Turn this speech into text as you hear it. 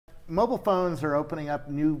mobile phones are opening up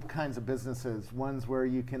new kinds of businesses, ones where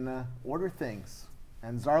you can order things.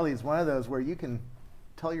 And Zaarly is one of those where you can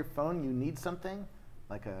tell your phone you need something,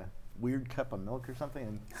 like a weird cup of milk or something,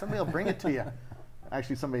 and somebody will bring it to you.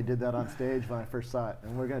 Actually, somebody did that on stage when I first saw it,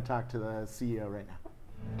 and we're going to talk to the CEO right now.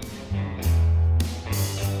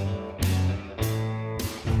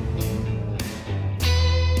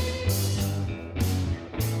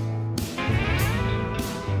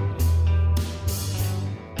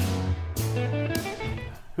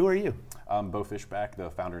 Who are you? I'm Bo Fishback, the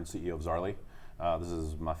founder and CEO of Zaarly. This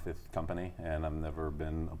is my 5th company, and I've never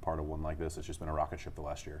been a part of one like this. It's just been a rocket ship the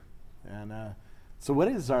last year. And so what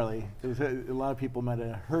is Zaarly? A lot of people might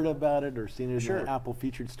have heard about it or seen it in the Apple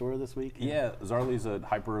featured store this week. Yeah, Zaarly is a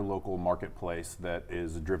hyper-local marketplace that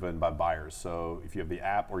is driven by buyers. So if you have the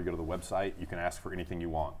app or you go to the website, you can ask for anything you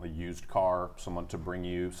want. A used car, someone to bring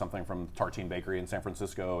you something from Tartine Bakery in San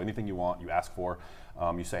Francisco, anything you want, you ask for.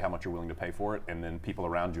 You say how much you're willing to pay for it, and then people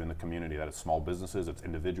around you in the community, that is small businesses, it's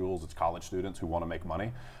individuals, it's college students who want to make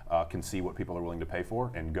money, can see what people are willing to pay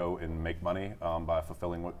for and go and make money by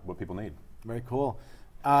fulfilling what people need. Very cool.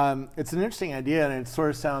 It's an interesting idea, and it sort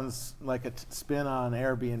of sounds like a spin on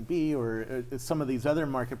Airbnb or some of these other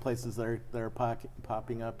marketplaces that are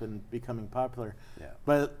popping up and becoming popular. Yeah.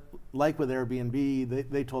 But like with Airbnb,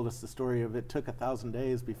 they told us the story of it took 1,000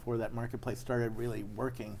 days before that marketplace started really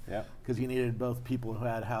working. Yeah. Because you needed both people who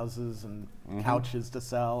had houses and couches to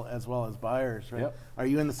sell as well as buyers, right? Yep. Are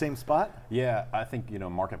you in the same spot? Yeah, I think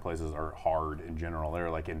marketplaces are hard in general. They're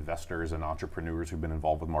like investors and entrepreneurs who've been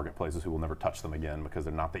involved with marketplaces who will never touch them again because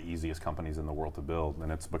they're not the easiest companies in the world to build.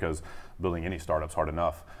 And it's because building any startup's hard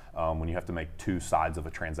enough. When you have to make 2 sides of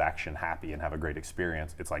a transaction happy and have a great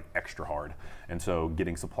experience, it's like extra hard. And so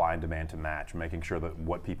getting supply and demand to match, making sure that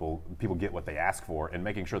what people get what they ask for, and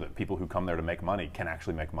making sure that people who come there to make money can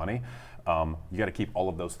actually make money. You got to keep all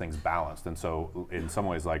of those things balanced. And so in some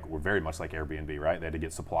ways, like, we're very much like Airbnb, right? They had to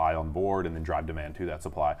get supply on board and then drive demand to that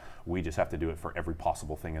supply. We just have to do it for every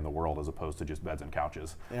possible thing in the world as opposed to just beds and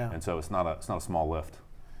couches. Yeah. And so it's not a small lift.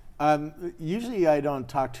 Usually I don't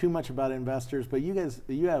talk too much about investors, but you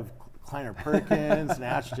have Kleiner Perkins and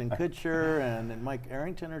Ashton Kutcher and Mike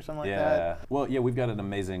Arrington or something like that. Yeah, well, yeah, we've got an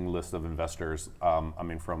amazing list of investors. I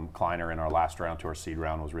mean, from Kleiner in our last round to our seed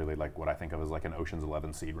round was really like what I think of as like an Ocean's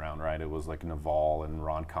 11 seed round, right? It was like Naval and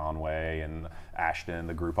Ron Conway and Ashton,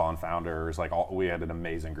 the Groupon founders. Like we had an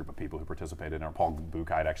amazing group of people who participated in our Paul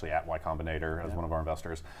Buchheit actually at Y Combinator as one of our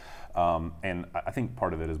investors. And I think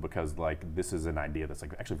part of it is because like this is an idea that's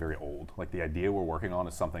like actually very old. Like the idea we're working on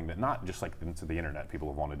is something that not just like into the internet people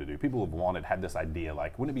have wanted to do. People have had this idea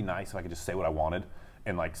like, wouldn't it be nice if I could just say what I wanted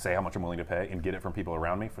and like say how much I'm willing to pay and get it from people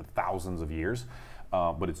around me for thousands of years?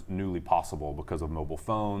 But it's newly possible because of mobile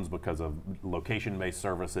phones, because of location-based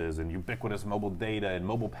services and ubiquitous mobile data and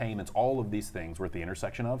mobile payments. All of these things we're at the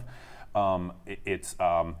intersection of.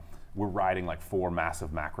 We're riding like 4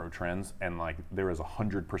 massive macro trends, and like there is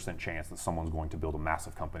 100% chance that someone's going to build a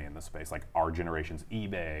massive company in this space, like our generation's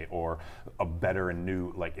eBay or a better and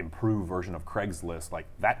new, like improved version of Craigslist. Like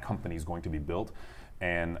that company is going to be built,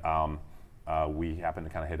 and we happened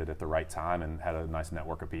to kind of hit it at the right time and had a nice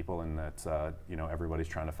network of people, and that's everybody's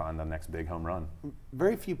trying to find the next big home run.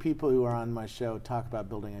 Very few people who are on my show talk about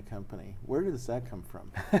building a company. Where does that come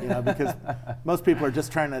from? Because most people are just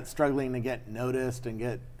struggling to get noticed and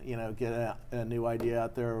get a new idea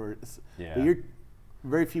out there. But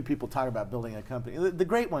very few people talk about building a company. The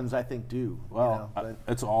great ones, I think, do. Well,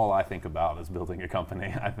 it's all I think about is building a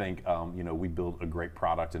company. I think we build a great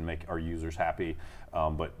product and make our users happy,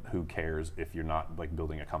 but who cares if you're not like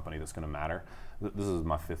building a company that's going to matter? This is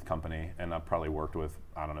my 5th company, and I've probably worked with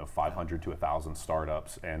 500 to 1,000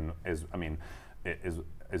 startups, and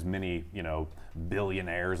as many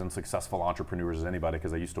billionaires and successful entrepreneurs as anybody,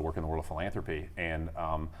 because I used to work in the world of philanthropy. And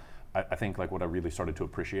I think like what I really started to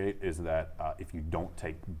appreciate is that if you don't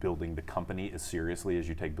take building the company as seriously as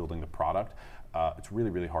you take building the product, it's really,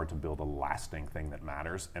 really hard to build a lasting thing that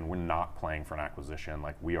matters. And we're not playing for an acquisition.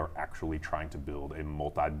 Like we are actually trying to build a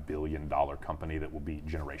multi-billion-dollar company that will be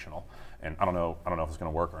generational. And I don't know if it's going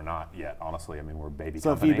to work or not yet. Honestly, I mean, we're a baby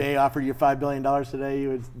company. So if eBay offered you $5 billion today, you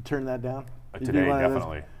would turn that down? Today,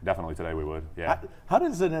 definitely today we would. Yeah. How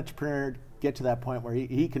does an entrepreneur get to that point where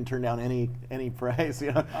he can turn down any price?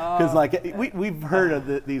 Because like we've heard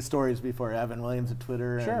of these stories before. Evan Williams at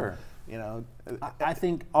Twitter. Sure. And, I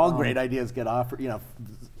think all great ideas get offered.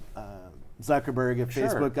 Zuckerberg if Sure.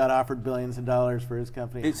 Facebook got offered billions of dollars for his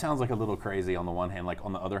company. It sounds like a little crazy on the one hand. Like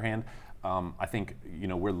on the other hand, I think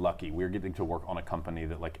we're lucky. We're getting to work on a company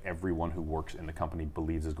that like everyone who works in the company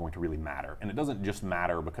believes is going to really matter. And it doesn't just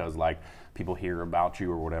matter because like people hear about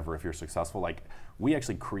you or whatever if you're successful. Like we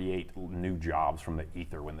actually create new jobs from the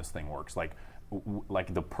ether when this thing works. Like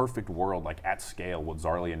the perfect world, like at scale, what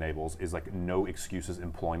Zaarly enables is like no excuses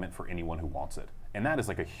employment for anyone who wants it. And that is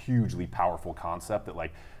like a hugely powerful concept that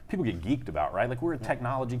like people get geeked about, right? Like we're a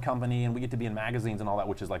technology company and we get to be in magazines and all that,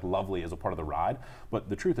 which is like lovely as a part of the ride. But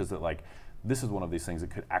the truth is that like this is one of these things that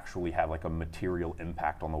could actually have like a material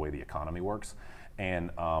impact on the way the economy works.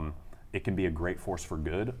 And it can be a great force for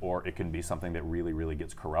good, or it can be something that really, really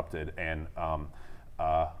gets corrupted. And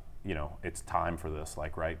it's time for this,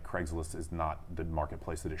 like, right? Craigslist is not the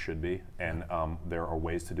marketplace that it should be, and there are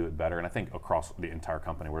ways to do it better. And I think across the entire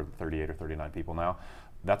company, we're 38 or 39 people now.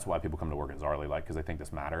 That's why people come to work at Zaarly, like, because they think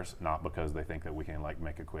this matters, not because they think that we can like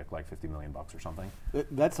make a quick like $50 million or something.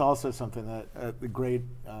 That's also something that the great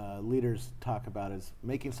leaders talk about, is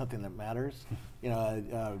making something that matters.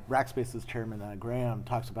 Rackspace's chairman Graham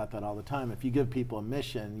talks about that all the time. If you give people a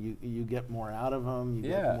mission, you get more out of them. You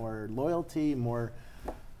get more loyalty, more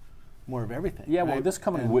of everything. Yeah, right? well, this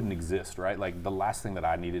company wouldn't exist, right? Like the last thing that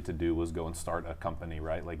I needed to do was go and start a company,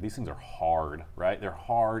 right? Like these things are hard, right? They're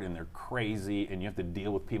hard and they're crazy, and you have to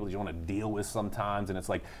deal with people that you want to deal with sometimes, and it's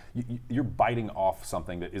like you're biting off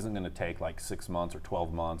something that isn't going to take like 6 months or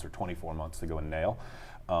 12 months or 24 months to go and nail.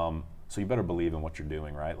 So you better believe in what you're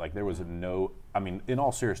doing, right? Like there was in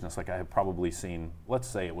all seriousness, like I have probably seen, let's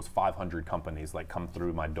say it was 500 companies like come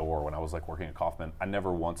through my door when I was like working at Kaufman. I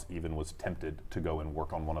never once even was tempted to go and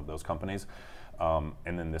work on one of those companies.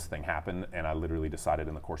 And then this thing happened, and I literally decided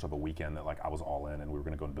in the course of a weekend that like I was all in and we were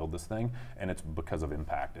going to go and build this thing. And it's because of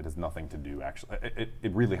impact. It has nothing to do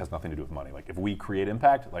it really has nothing to do with money. Like if we create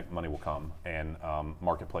impact, like money will come. And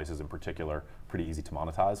marketplaces in particular, pretty easy to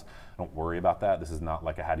monetize. Don't worry about that. This is not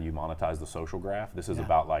like a how do you monetize the social graph. This is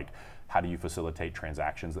about like how do you facilitate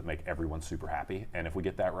transactions that make everyone super happy. And if we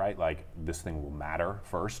get that right, like this thing will matter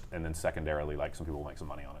first, and then secondarily, like some people will make some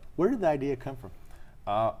money on it. Where did the idea come from?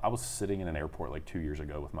 I was sitting in an airport like 2 years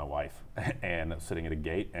ago with my wife, and sitting at a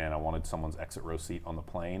gate, and I wanted someone's exit row seat on the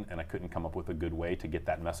plane, and I couldn't come up with a good way to get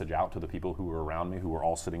that message out to the people who were around me, who were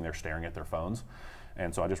all sitting there staring at their phones.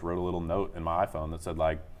 And so I just wrote a little note in my iPhone that said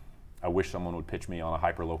like, I wish someone would pitch me on a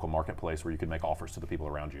hyper-local marketplace where you could make offers to the people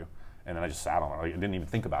around you. And then I just sat on it. I didn't even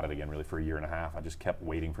think about it again really for a year and a half. I just kept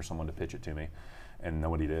waiting for someone to pitch it to me, and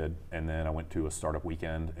nobody did. And then I went to a startup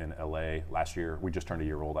weekend in LA last year. We just turned a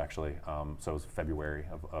year old actually, so it was February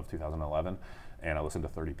of 2011. And I listened to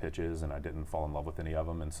 30 pitches, and I didn't fall in love with any of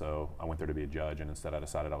them. And so I went there to be a judge, and instead I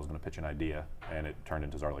decided I was going to pitch an idea, and it turned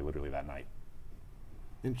into Zaarly literally that night.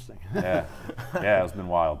 Interesting. Yeah, it's been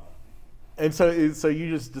wild. And so you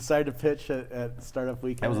just decided to pitch at Startup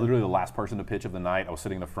Weekend? I was literally the last person to pitch of the night. I was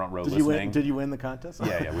sitting in the front row listening. Did you win the contest?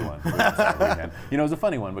 Yeah, we won. We won Startup Weekend. It was a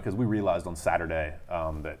funny one because we realized on Saturday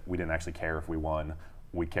that we didn't actually care if we won.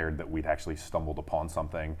 We cared that we'd actually stumbled upon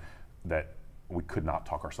something that we could not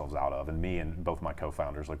talk ourselves out of. And me and both my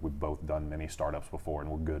co-founders, like we've both done many startups before, and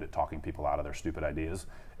we're good at talking people out of their stupid ideas.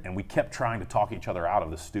 And we kept trying to talk each other out of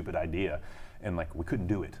this stupid idea, and like we couldn't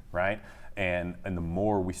do it, right? And the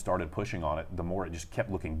more we started pushing on it, the more it just kept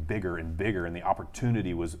looking bigger and bigger, and the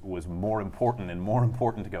opportunity was more important and more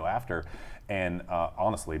important to go after. And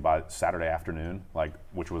honestly, by Saturday afternoon, like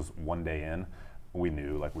which was one day in, we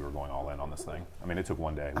knew like we were going all in on this thing. I mean, it took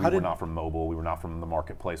one day. We were not from mobile. We were not from the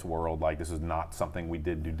marketplace world. Like this is not something we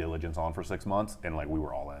did due diligence on for 6 months, and like we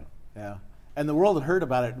were all in. Yeah. And the world heard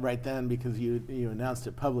about it right then because you announced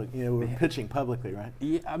it public. We were pitching publicly, right?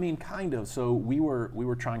 Yeah, I mean, kind of. So we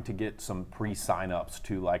were trying to get some pre-sign-ups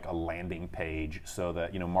to like a landing page, so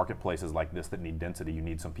that marketplaces like this that need density, you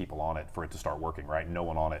need some people on it for it to start working, right? No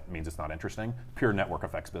one on it means it's not interesting. Pure network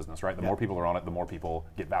effects business, right? The more people are on it, the more people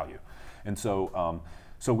get value. And so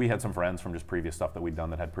so we had some friends from just previous stuff that we'd done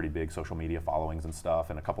that had pretty big social media followings and stuff,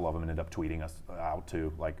 and a couple of them ended up tweeting us out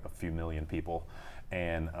to like a few million people.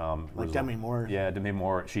 And like Demi Moore. Yeah, Demi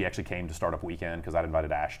Moore. She actually came to Startup Weekend because I'd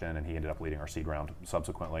invited Ashton, and he ended up leading our seed round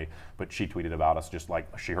subsequently. But she tweeted about us, just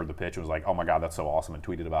like she heard the pitch and was like, "Oh my God, that's so awesome!" and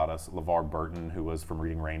tweeted about us. LeVar Burton, who was from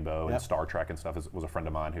Reading Rainbow and Star Trek and stuff, was a friend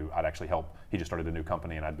of mine who I'd actually helped. He just started a new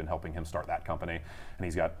company, and I'd been helping him start that company. And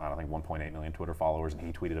he's got, I don't think, 1.8 million Twitter followers, and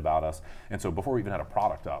he tweeted about us. And so before we even had a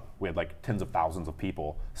product up, we had like tens of thousands of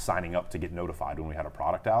people signing up to get notified when we had a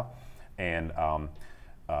product out. And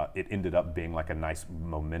it ended up being like a nice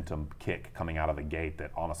momentum kick coming out of the gate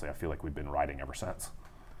that honestly I feel like we've been riding ever since.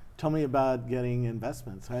 Tell me about getting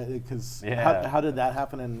investments, because Yeah. how did that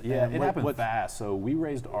happen? And it happened fast. So we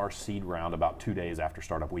raised our seed round about 2 days after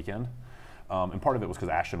startup weekend. And part of it was because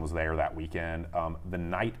Ashton was there that weekend.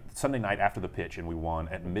 Sunday night after the pitch, and we won,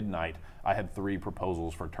 at midnight, I had 3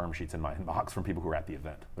 proposals for term sheets in my inbox from people who were at the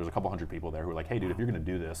event. There's a couple hundred people there who were like, hey dude, if you're gonna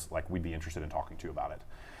do this, like, we'd be interested in talking to you about it.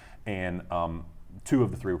 And 2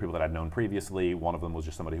 of the 3 were people that I'd known previously. One of them was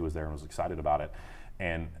just somebody who was there and was excited about it.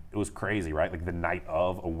 And it was crazy, right? Like the night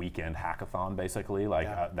of a weekend hackathon, basically,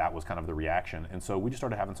 that was kind of the reaction. And so we just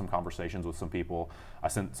started having some conversations with some people. I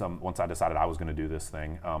sent once I decided I was gonna do this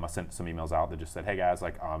thing, I sent some emails out that just said, hey guys,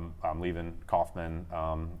 like I'm leaving Kaufman,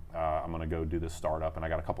 I'm gonna go do this startup. And I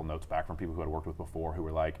got a couple notes back from people who I'd worked with before who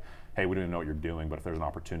were like, hey, we don't even know what you're doing, but if there's an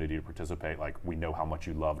opportunity to participate, like, we know how much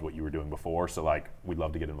you loved what you were doing before, so like, we'd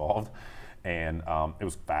love to get involved. And it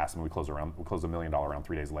was fast. I mean, we closed $1 million round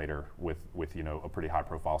 3 days later with a pretty high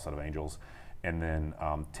profile set of angels. And then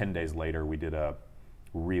 10 days later, we did a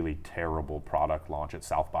really terrible product launch at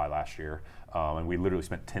SXSWi last year. And we literally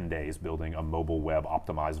spent 10 days building a mobile web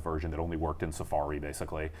optimized version that only worked in Safari,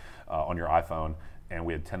 basically, on your iPhone. And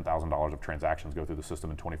we had $10,000 of transactions go through the system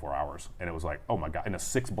in 24 hours. And it was like, oh my God, in a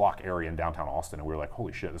 6-block area in downtown Austin. And we were like,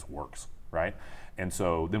 holy shit, this works, right? And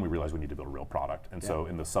so then we realized we need to build a real product. And so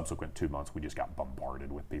in the subsequent 2 months, we just got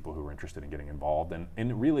bombarded with people who were interested in getting involved.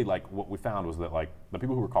 And really, like, what we found was that, like, the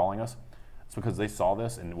people who were calling us, it's because they saw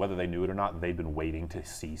this, and whether they knew it or not, they'd been waiting to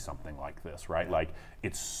see something like this, right? Like,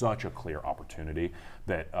 it's such a clear opportunity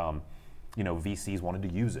that VCs wanted to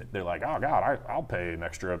use it. They're like, oh God, I'll pay an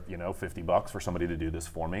extra, $50 for somebody to do this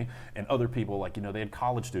for me. And other people, like, they had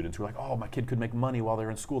college students who were like, oh, my kid could make money while they're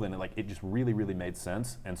in school. And it just really, really made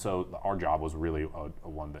sense. And so our job was really a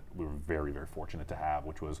one that we were very, very fortunate to have,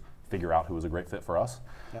 which was figure out who was a great fit for us.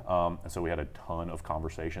 Yep. And so we had a ton of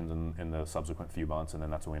conversations in the subsequent few months, and then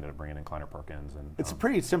that's when we ended up bringing in Kleiner Perkins. And it's a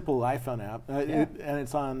pretty simple iPhone app, and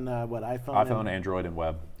it's on what, iPhone? iPhone, Android, and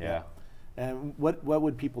web. Yeah. And what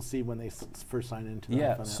would people see when they first sign into the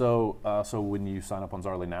iPhone app? So when you sign up on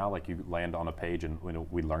Zaarly now, like, you land on a page, and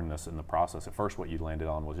we learned this in the process. At first, what you landed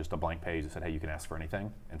on was just a blank page that said, hey, you can ask for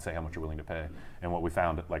anything and say how much you're willing to pay. And what we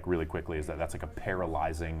found, like, really quickly is that that's like a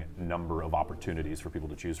paralyzing number of opportunities for people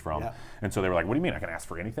to choose from. Yeah. And so they were like, what do you mean I can ask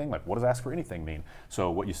for anything? Like, what does ask for anything mean? So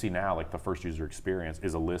what you see now, like, the first user experience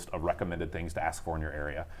is a list of recommended things to ask for in your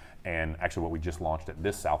area. And actually what we just launched at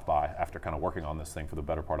this SXSWi, after kind of working on this thing for the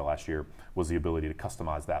better part of last year, was the ability to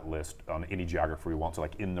customize that list on any geography we want. So,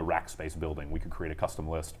 like, in the Rackspace building, we could create a custom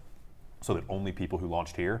list so that only people who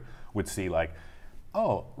launched here would see, like,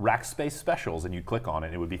 oh, Rackspace specials, and you click on it,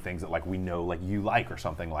 and it would be things that, like, we know, like, you like, or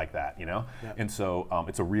something like that, Yep. And so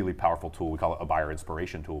it's a really powerful tool. We call it a buyer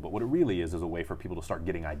inspiration tool, but what it really is a way for people to start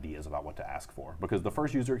getting ideas about what to ask for. Because the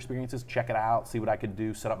first user experience is check it out, see what I could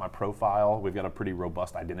do, set up my profile. We've got a pretty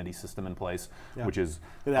robust identity system in place, which is...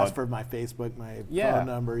 It asks for my Facebook, my phone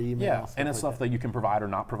number, email. Yeah, and it's stuff that you can provide or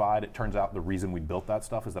not provide. It turns out the reason we built that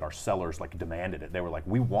stuff is that our sellers, like, demanded it. They were like,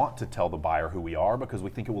 we want to tell the buyer who we are because we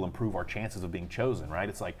think it will improve our chances of being chosen. Right?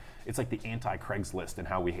 It's like the anti-Craigslist in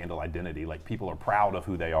how we handle identity. Like, people are proud of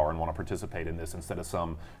who they are and want to participate in this instead of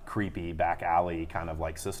some creepy back alley kind of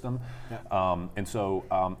like system. Yeah. And so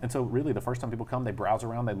really the first time people come, they browse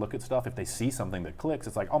around, they look at stuff. If they see something that clicks,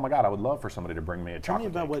 it's like, oh my God, I would love for somebody to bring me a chocolate Tell me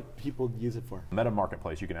about cake. what people use it for. Meta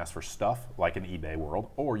Marketplace, you can ask for stuff like an eBay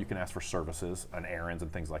world, or you can ask for services and errands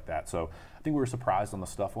and things like that. So I think we were surprised on the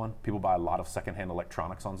stuff one. People buy a lot of secondhand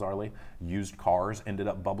electronics on Zaarly. Used cars ended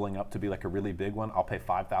up bubbling up to be like a really big one. I'll pay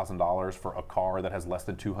 $5,000 for a car that has less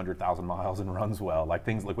than 200,000 miles and runs well. Like,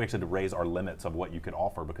 things like, we actually had to raise our limits of what you could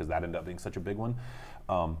offer because that ended up being such a big one.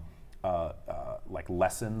 Like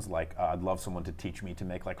lessons, like I'd love someone to teach me to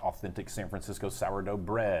make like authentic San Francisco sourdough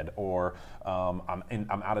bread, or I'm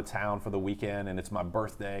out of town for the weekend and it's my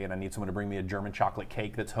birthday and I need someone to bring me a German chocolate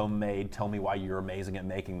cake that's homemade. Tell me why you're amazing at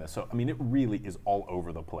making this. So I mean, it really is all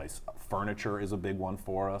over the place. Furniture is a big one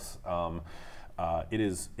for us. It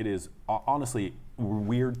is honestly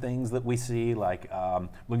weird things that we see, like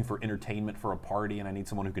looking for entertainment for a party and I need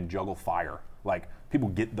someone who can juggle fire. Like, people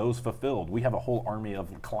get those fulfilled. We have a whole army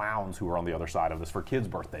of clowns who are on the other side of this for kids'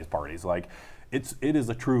 birthdays parties. Like, it is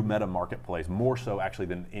a true meta marketplace, more so actually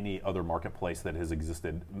than any other marketplace that has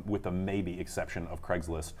existed, with the maybe exception of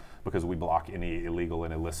Craigslist, because we block any illegal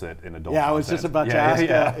and illicit and adult content. I was just about to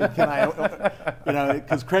ask, can I,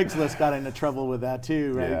 because Craigslist got into trouble with that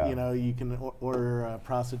too, right? Yeah. You can order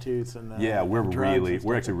prostitutes and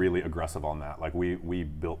we're actually really aggressive on that. Like, we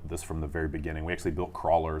built this from the very beginning. We actually built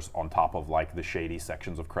crawlers on top of like the shady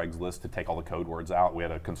sections of Craigslist to take all the code words out. We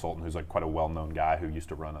had a consultant who's like quite a well-known guy who used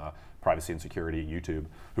to run privacy and security at YouTube,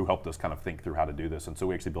 who helped us kind of think through how to do this. And so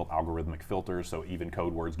we actually built algorithmic filters, so even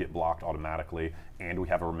code words get blocked automatically, and we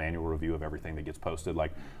have a manual review of everything that gets posted.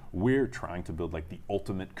 Like, we're trying to build like the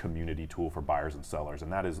ultimate community tool for buyers and sellers,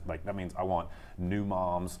 and that is like, that means I want new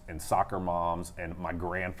moms and soccer moms and my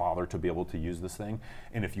grandfather to be able to use this thing.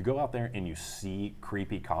 And if you go out there and you see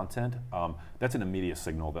creepy content, that's an immediate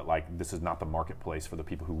signal that like this is not the marketplace for the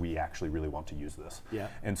people who we actually really want to use this. Yeah.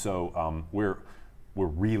 And so we're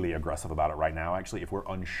really aggressive about it right now. Actually, if we're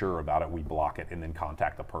unsure about it, we block it and then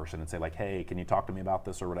contact the person and say like, hey, can you talk to me about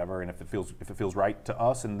this or whatever? And if it feels right to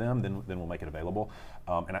us and them, then we'll make it available.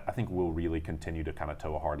 And I think we'll really continue to kind of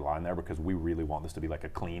toe a hard line there, because we really want this to be like a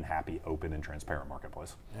clean, happy, open, and transparent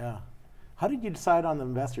marketplace. Yeah. How did you decide on the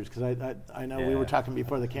investors? Because I know we were talking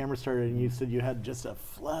before the camera started, and you said you had just a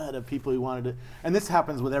flood of people who wanted to, and this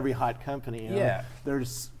happens with every hot company. You know? Yeah.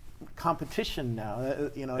 There's competition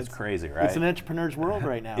now. You know, it's crazy, right? It's an entrepreneur's world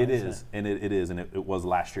right now. It is, and it is, and it was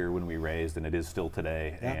last year when we raised, and it is still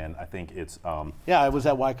today. Yeah. And I think it's. Yeah, I was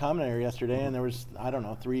at Y Combinator yesterday, and there was, I don't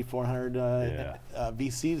know, 300-400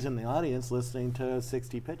 VCs in the audience listening to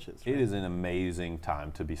 60 pitches. Right? It is an amazing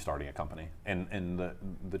time to be starting a company, and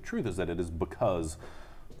the truth is that it is because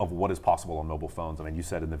of what is possible on mobile phones. I mean, you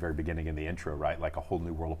said in the very beginning in the intro, right, like a whole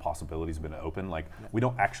new world of possibilities has been open. Like, we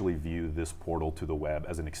don't actually view this portal to the web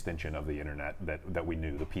as an extension of the internet that we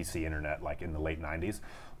knew, the PC internet, like in the late 90s.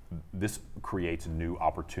 This creates new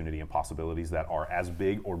opportunity and possibilities that are as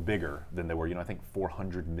big or bigger than they were. You know, I think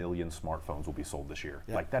 400 million smartphones will be sold this year.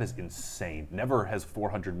 Yeah. Like, that is insane. Never has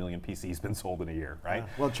 400 million PCs been sold in a year, right?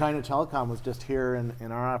 Yeah. Well, China Telecom was just here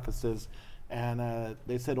in our offices, and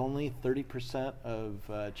they said only 30%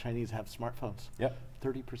 of Chinese have smartphones. Yep.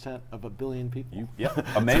 30% of 1 billion people.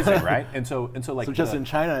 Amazing, right? And so like. So just in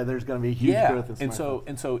China, there's going to be huge growth in smartphones.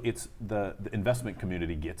 And so it's the investment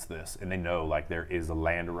community gets this, and they know like there is a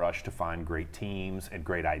land rush to find great teams and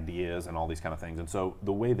great ideas and all these kind of things. And so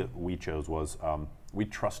the way that we chose was we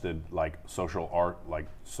trusted like social art, like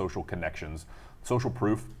social connections, social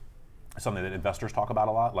proof. Something that investors talk about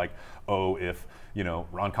a lot, like, oh, if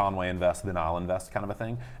Ron Conway invests, then I'll invest, kind of a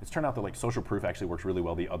thing. It's turned out that like social proof actually works really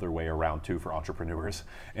well the other way around too for entrepreneurs,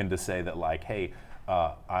 and to say that like, hey,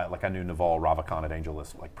 I knew Naval Ravikant at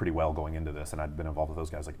AngelList like pretty well going into this, and I'd been involved with those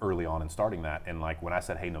guys like early on in starting that. And like when I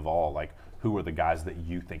said, hey, Naval, like, who are the guys that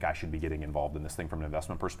you think I should be getting involved in this thing from an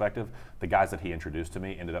investment perspective? The guys that he introduced to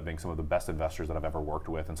me ended up being some of the best investors that I've ever worked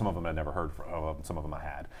with, and some of them I'd never heard of, some of them I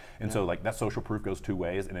had. And so like that social proof goes two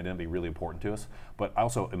ways, and it ended up being really important to us. But I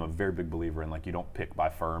also am a very big believer in like you don't pick by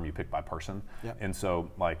firm, you pick by person. Yep. And so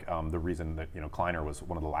like the reason that Kleiner was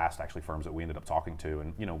one of the last actually firms that we ended up talking to,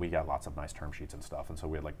 and we got lots of nice term sheets and stuff, and so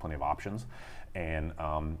we had like plenty of options. And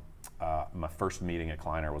my first meeting at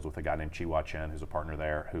Kleiner was with a guy named Chi-Hua Chen, who's a partner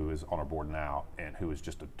there, who is on our board now, and who is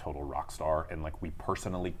just a total rock star. And like we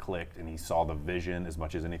personally clicked, and he saw the vision as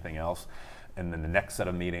much as anything else. And then the next set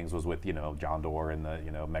of meetings was with John Doerr, and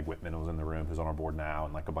Meg Whitman was in the room, who's on our board now,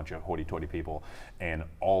 and like a bunch of hoity-toity people, and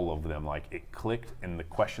all of them, like, it clicked, and the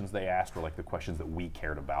questions they asked were like the questions that we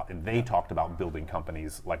cared about, and they talked about building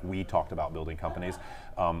companies like we talked about building companies,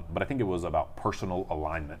 but I think it was about personal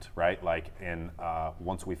alignment, right? Like, and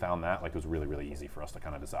once we found that, like, it was really, really easy for us to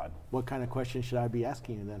kind of decide. What kind of questions should I be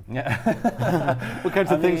asking you then? Yeah. What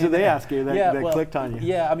kinds of things did they ask you that clicked on you?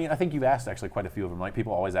 Yeah, I mean, I think you've asked actually quite a few of them. Like,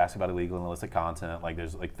 people always ask about illegal and illicit content. Like,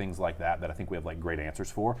 there's like things like that I think we have like great answers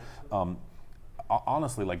for.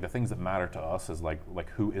 Honestly, like the things that matter to us is like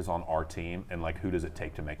who is on our team, and like who does it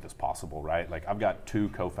take to make this possible, right? Like, I've got two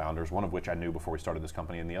co-founders, one of which I knew before we started this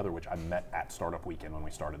company, and the other which I met at Startup Weekend when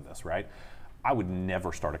we started this, right? I would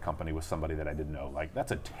never start a company with somebody that I didn't know. Like,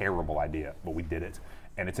 that's a terrible idea, but we did it,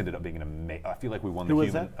 and it's ended up being an amazing. I feel like we won the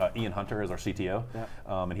human. Ian Hunter is our CTO,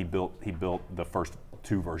 and he built the first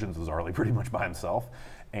two versions of Zaarly pretty much by himself.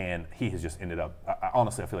 And he has just ended up,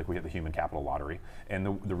 honestly, I feel like we hit the human capital lottery. And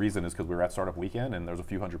the reason is because we were at Startup Weekend, and there's a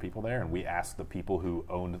few hundred people there, and we asked the people who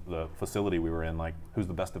owned the facility we were in, like, who's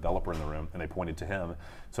the best developer in the room? And they pointed to him.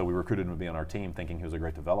 So we recruited him to be on our team thinking he was a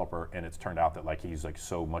great developer, and it's turned out that like he's like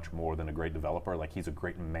so much more than a great developer. Like, he's a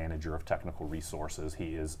great manager of technical resources.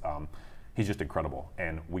 He is, he's just incredible,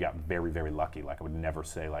 and we got very, very lucky. Like, I would never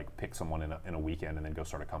say like pick someone in a weekend and then go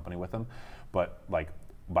start a company with them, but like,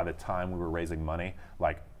 by the time we were raising money,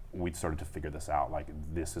 like, we'd started to figure this out. Like,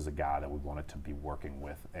 this is a guy that we wanted to be working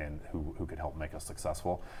with, and who could help make us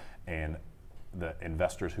successful. And the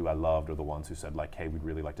investors who I loved are the ones who said like, hey, we'd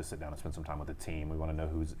really like to sit down and spend some time with the team. We want to know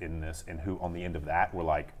who's in this, and who on the end of that were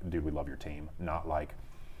like, dude, we love your team. Not like,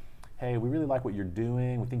 hey, we really like what you're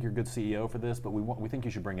doing. We think you're a good CEO for this, but we think you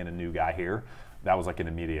should bring in a new guy here. That was like an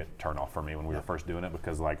immediate turnoff for me when we were first doing it,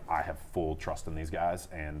 because like I have full trust in these guys,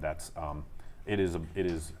 and that's it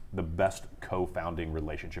is the best co-founding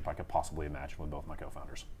relationship I could possibly imagine with both my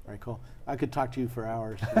co-founders. Very cool. I could talk to you for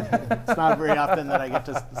hours. It's not very often that I get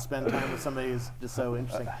to spend time with somebody who's just so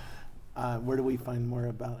interesting. Where do we find more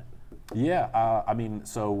about it? Yeah, I mean,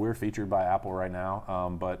 so we're featured by Apple right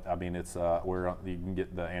now, but I mean, it's you can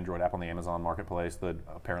get the Android app on the Amazon Marketplace.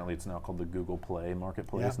 Apparently, it's now called the Google Play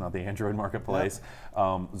Marketplace, not the Android Marketplace.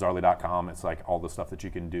 Zaarly.com. It's like all the stuff that you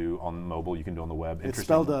can do on mobile, you can do on the web. It's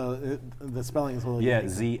spelled the spelling is a little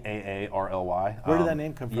unique. Zaarly. Where did that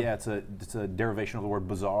name come from? Yeah, it's a derivation of the word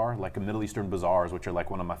bazaar, like a Middle Eastern bazaars, which are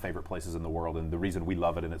like one of my favorite places in the world. And the reason we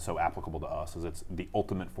love it and it's so applicable to us is it's the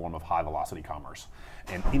ultimate form of high velocity commerce.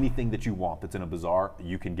 And anything that you want that's in a bazaar,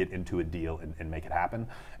 you can get into a deal and make it happen.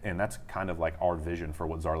 And that's kind of like our vision for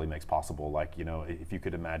what Zaarly makes possible. Like, you know, if you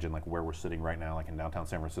could imagine like where we're sitting right now, like in downtown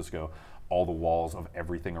San Francisco, all the walls of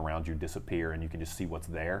everything around you disappear and you can just see what's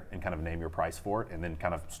there and kind of name your price for it and then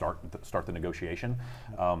kind of start the negotiation.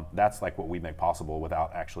 That's like what we make possible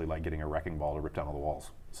without actually like getting a wrecking ball to rip down all the walls.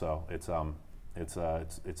 So it's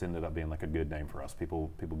ended up being like a good name for us. People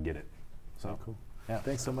get it. So cool. Yeah.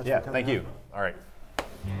 Thanks so much yeah, for coming thank on. you. All right.